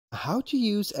How to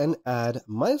use and add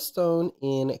milestone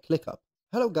in Clickup.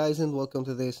 Hello guys and welcome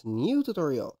to this new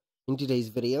tutorial. In today's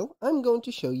video, I'm going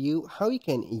to show you how you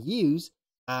can use,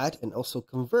 add and also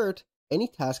convert any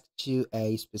task to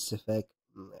a specific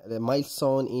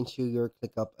milestone into your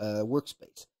Clickup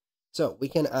workspace. So we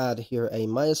can add here a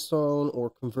milestone or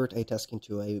convert a task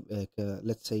into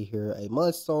let's say here a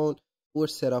milestone, or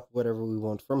set up whatever we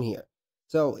want from here.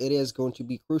 So it is going to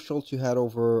be crucial to head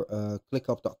over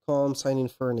clickup.com, sign in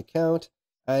for an account,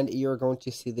 and you're going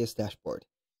to see this dashboard.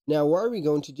 Now, what are we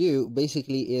going to do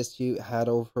basically is to head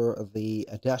over the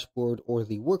dashboard or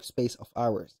the workspace of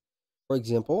ours. For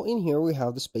example, in here we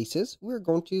have the spaces. We're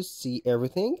going to see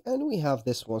everything, and we have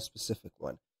this one specific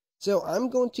one. So I'm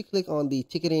going to click on the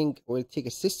ticketing or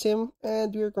ticket system,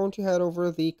 and we're going to head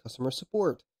over the customer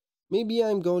support. Maybe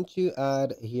I'm going to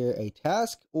add here a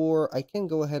task, or I can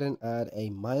go ahead and add a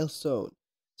milestone.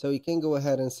 So you can go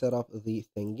ahead and set up the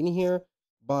thing in here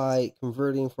by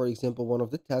converting, for example, one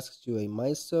of the tasks to a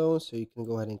milestone. So you can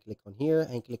go ahead and click on here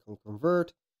and click on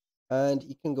convert, and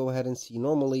you can go ahead and see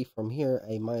normally from here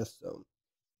a milestone.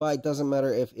 But it doesn't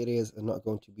matter if it is not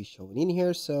going to be shown in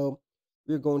here. So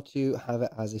we're going to have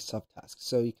it as a subtask.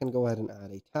 So you can go ahead and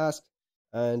add a task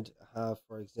and have,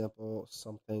 for example,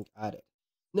 something added.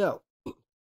 Now,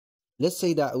 let's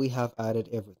say that we have added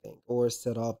everything or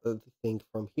set up the thing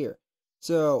from here.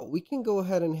 So we can go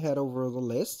ahead and head over the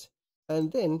list,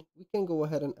 and then we can go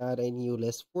ahead and add a new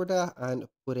list for that and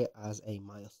put it as a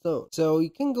milestone. So you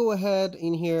can go ahead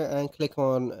in here and click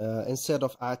on, instead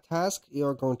of add task,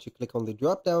 you're going to click on the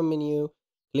drop down menu,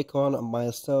 click on a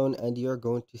milestone, and you're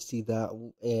going to see that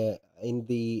in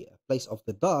the place of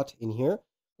the dot in here,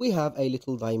 we have a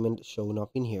little diamond showing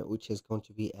up in here, which is going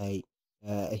to be a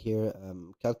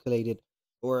calculated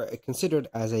or considered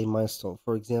as a milestone.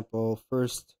 For example,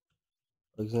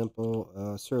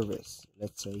 service.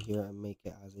 Let's say here and make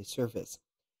it as a service.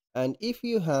 And if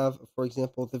you have, for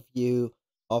example, the view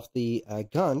of the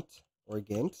Gantt or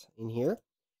Gantt in here,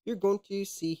 you're going to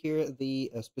see here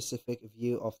the specific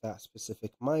view of that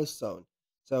specific milestone.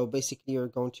 So basically, you're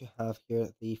going to have here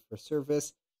the first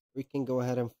service. We can go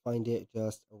ahead and find it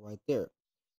just right there.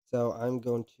 So I'm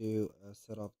going to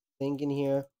set up thing in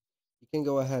here. You can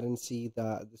go ahead and see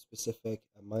that the specific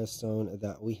milestone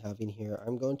that we have in here.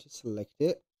 I'm going to select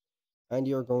it, and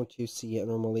you're going to see it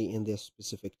normally in this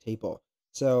specific table.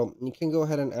 So you can go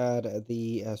ahead and add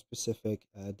the specific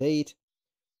date.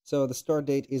 So the start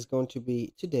date is going to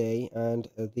be today, and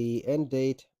the end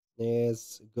date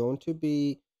is going to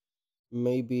be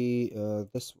maybe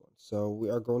this one. So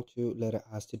we are going to let it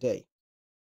as today.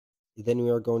 Then we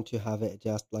are going to have it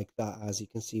just like that, as you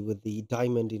can see with the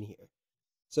diamond in here.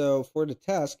 So for the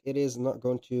task, it is not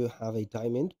going to have a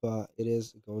diamond, but it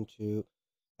is going to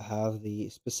have the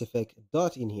specific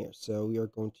dot in here. So we are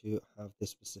going to have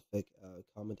this specific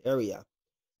comment area.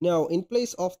 Now, in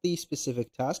place of the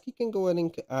specific task, you can go ahead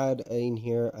and add in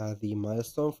here the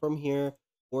milestone from here,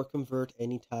 or convert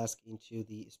any task into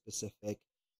the specific,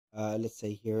 let's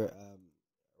say here,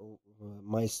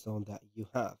 milestone that you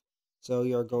have. So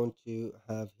you're going to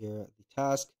have here the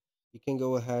task. You can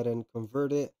go ahead and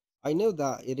convert it. I know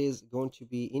that it is going to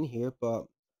be in here, but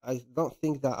I don't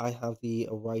think that I have the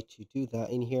right to do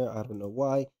that in here. I don't know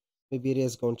why. Maybe it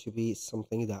is going to be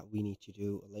something that we need to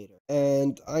do later.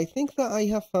 And I think that I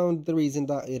have found the reason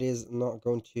that it is not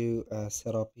going to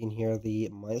set up in here the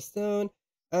milestone.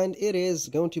 And it is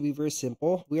going to be very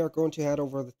simple. We are going to head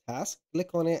over the task,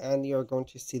 click on it, and you're going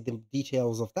to see the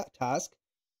details of that task.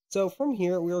 So from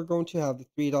here, we are going to have the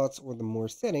three dots or the more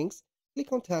settings.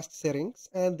 Click on task settings,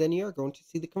 and then you're going to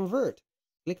see the convert.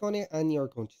 Click on it, and you're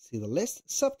going to see the list,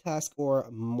 subtask, or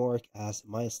mark as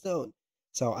milestone.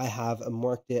 So I have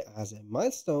marked it as a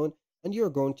milestone, and you're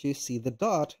going to see the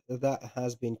dot that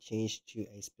has been changed to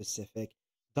a specific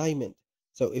diamond.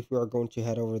 So if we are going to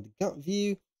head over the Gantt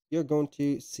view, you're going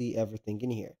to see everything in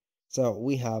here. So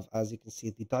we have, as you can see,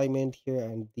 the diamond here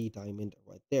and the diamond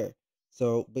right there.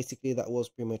 So basically that was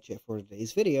pretty much it for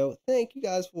today's video. Thank you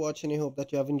guys for watching. I hope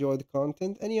that you have enjoyed the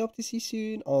content, and I hope to see you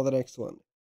soon on the next one.